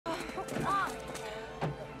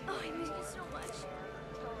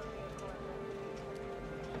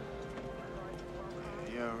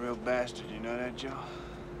bastard, you know that, Joe?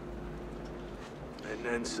 And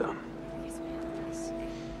then some. I'm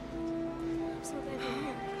so glad you're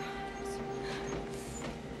here. Thank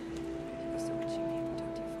you so much. You came to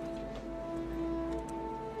talk to your father.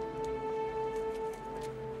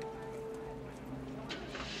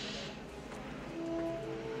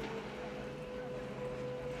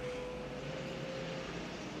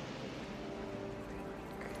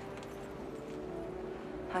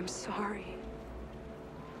 I'm sorry.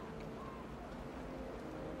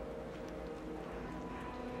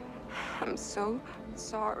 I'm so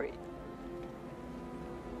sorry.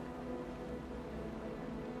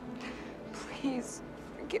 Please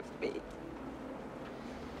forgive me.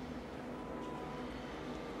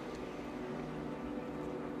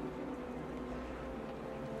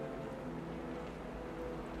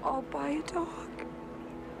 I'll buy a dog.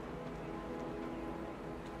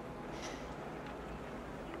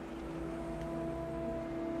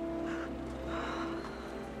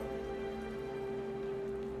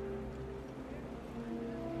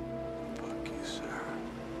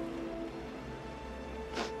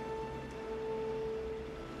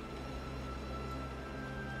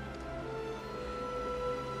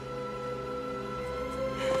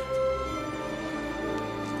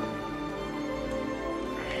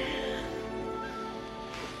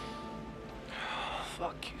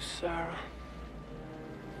 Fuck you, Sarah.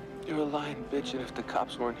 You're a lying bitch, and if the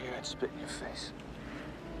cops weren't here, I'd spit in your face.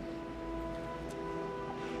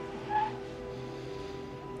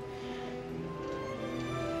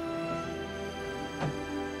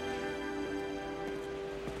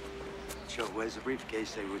 Joe, where's the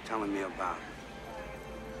briefcase they were telling me about?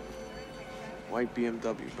 White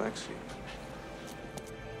BMW backseat.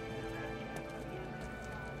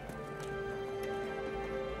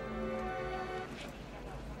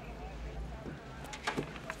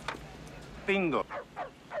 Bingo.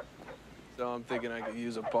 So I'm thinking I could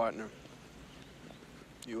use a partner.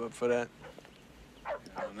 You up for that?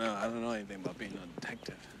 I don't know. I don't know anything about being a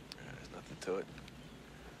detective. There's nothing to it.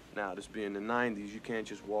 Now, this being the 90s, you can't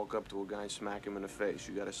just walk up to a guy and smack him in the face.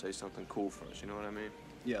 You gotta say something cool first, you know what I mean?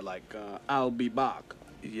 Yeah, like, I'll be back.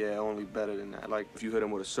 Yeah, only better than that. Like, if you hit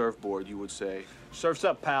him with a surfboard, you would say, Surf's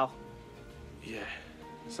up, pal. yeah,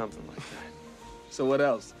 something like that. So what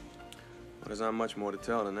else? Well, there's not much more to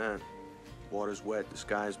tell than that. Water's wet, the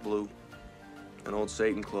sky's blue. An old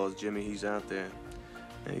Satan Claus, Jimmy, he's out there.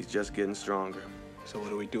 And he's just getting stronger. So what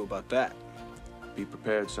do we do about that? Be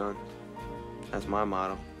prepared, son. That's my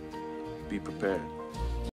motto. Be prepared.